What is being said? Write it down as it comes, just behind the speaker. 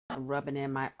rubbing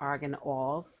in my argan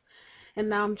oils. And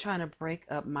now I'm trying to break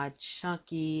up my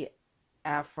chunky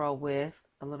afro with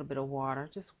a little bit of water,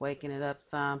 just waking it up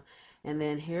some. And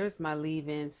then here's my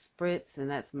leave-in spritz, and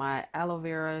that's my aloe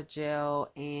vera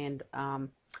gel and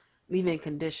leave-in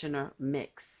conditioner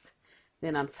mix.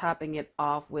 Then I'm topping it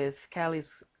off with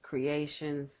Callie's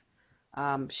Creations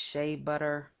shea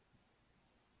butter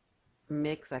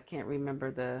mix. I can't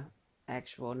remember the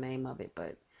actual name of it,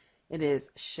 but it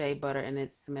is shea butter and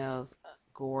it smells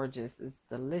gorgeous. It's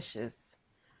delicious.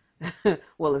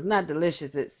 Well, it's not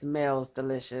delicious, it smells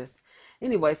delicious.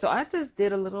 Anyway, so I just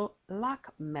did a little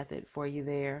lock method for you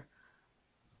there.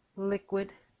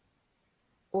 Liquid,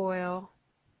 oil,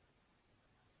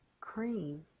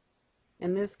 cream.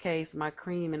 In this case, my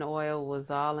cream and oil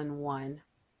was all in one.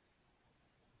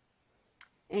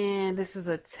 And this is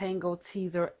a Tangle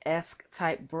Teaser-esque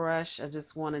type brush. I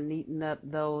just want to neaten up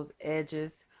those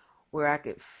edges where I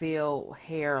could feel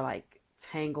hair like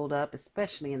tangled up,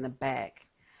 especially in the back.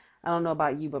 I don't know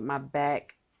about you, but my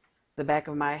back, the back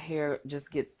of my hair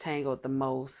just gets tangled the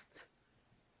most.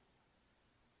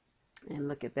 And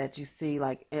look at that, you see,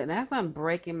 like, and as I'm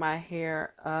breaking my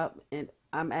hair up, and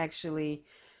I'm actually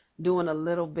doing a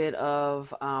little bit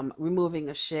of removing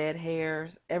of shed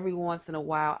hairs. Every once in a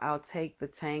while, I'll take the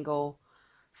Tangle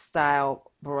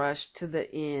style brush to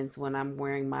the ends when I'm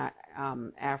wearing my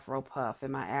Afro puff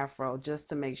and my Afro, just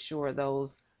to make sure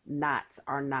those knots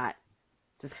are not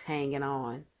just hanging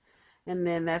on. And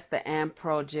then that's the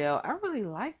Ampro gel. I really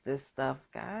like this stuff,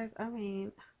 guys. I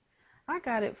mean, I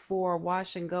got it for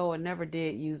wash and go and never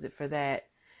did use it for that.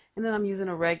 And then I'm using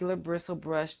a regular bristle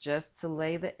brush just to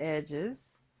lay the edges.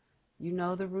 You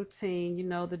know the routine, you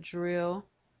know the drill.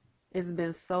 It's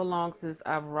been so long since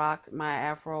I've rocked my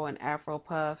Afro and Afro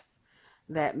puffs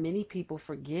that many people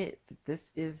forget that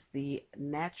this is the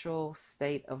natural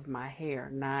state of my hair,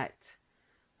 not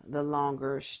the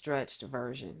longer stretched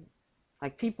version.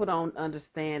 Like, people don't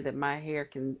understand that my hair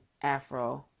can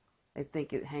Afro. They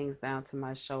think it hangs down to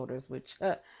my shoulders, which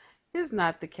is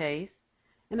not the case.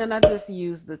 And then I just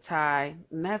use the tie,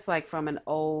 and that's like from an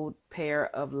old pair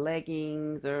of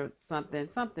leggings or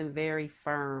something very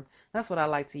firm. That's what I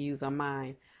like to use on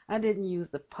mine. I didn't use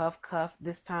the puff cuff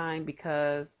this time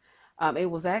because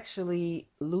it was actually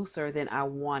looser than I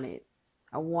wanted.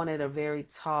 I wanted a very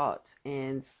taut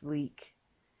and sleek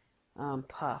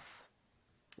puff.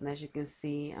 And as you can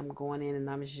see, I'm going in and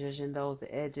I'm zhuzhing those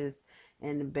edges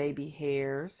and the baby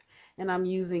hairs. And I'm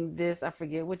using this, I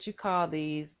forget what you call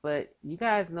these, but you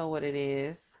guys know what it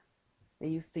is. They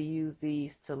used to use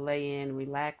these to lay in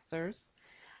relaxers.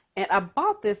 And I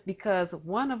bought this because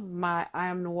one of my I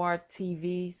Am Noir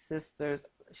TV sisters,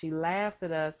 she laughs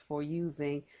at us for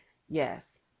using, yes,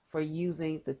 for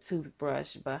using the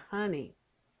toothbrush. But honey,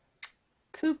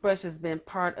 toothbrush has been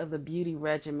part of the beauty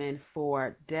regimen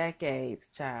for decades,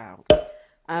 child.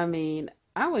 I mean,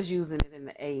 I was using it in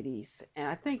the 80s, and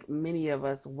I think many of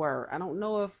us were. I don't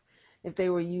know if they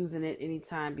were using it any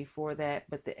time before that,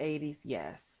 but the 80s,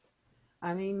 yes.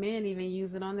 I mean, men even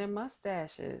use it on their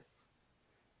mustaches.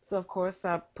 So, of course,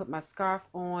 I put my scarf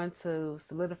on to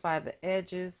solidify the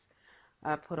edges.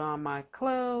 I put on my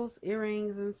clothes,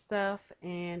 earrings, and stuff,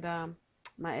 and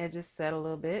my edges set a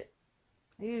little bit.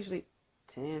 Usually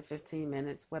 10, 15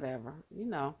 minutes, whatever, you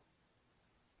know.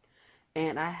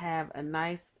 And I have a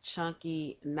nice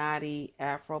chunky knotty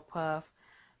Afro puff.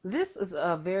 This is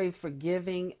a very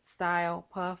forgiving style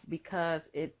puff because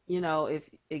it, you know, if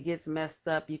it gets messed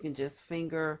up, you can just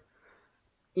finger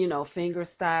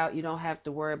style. You don't have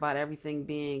to worry about everything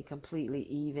being completely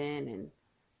even. And,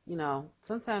 you know,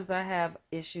 sometimes I have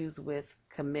issues with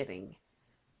committing.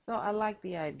 So I like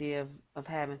the idea of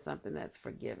having something that's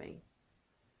forgiving.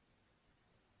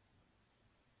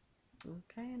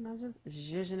 Okay, and I'm just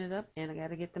zhuzhing it up, and I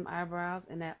got to get them eyebrows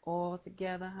and that oil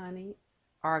together, honey.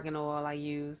 Argan oil I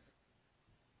use.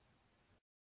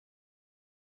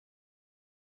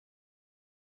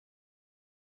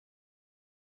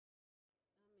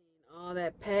 All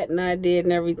that patting I did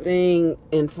and everything,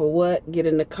 and for what? Get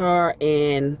in the car,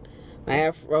 and my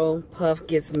Afro puff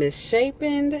gets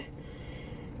misshapen.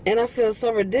 And I feel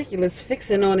so ridiculous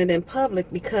fixing on it in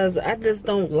public because I just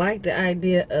don't like the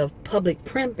idea of public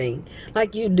primping.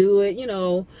 Like, you do it, you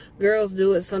know, girls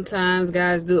do it sometimes,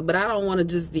 guys do it, but I don't want to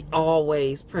just be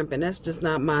always primping. That's just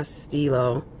not my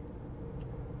stilo.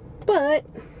 But,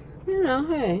 you know,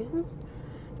 hey,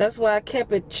 that's why I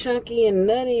kept it chunky and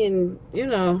nutty and, you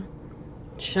know,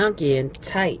 chunky and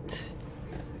tight.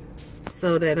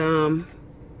 So that,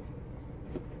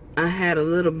 I had a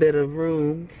little bit of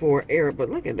room for error, but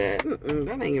look at that.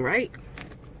 That ain't right.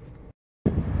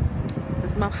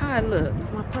 That's my, how I look.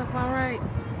 Is my puff all right?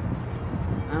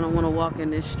 I don't want to walk in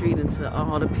this street into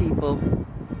all the people.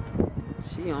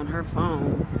 She on her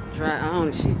phone.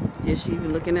 Is she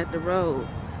even looking at the road?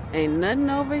 Ain't nothing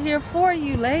over here for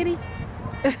you, lady.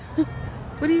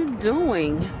 What are you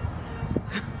doing?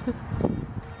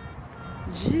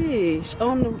 Jeez,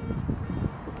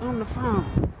 on the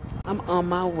phone. I'm on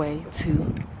my way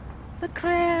to the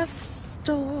craft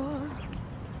store.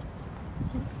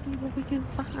 Let's see what we can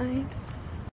find.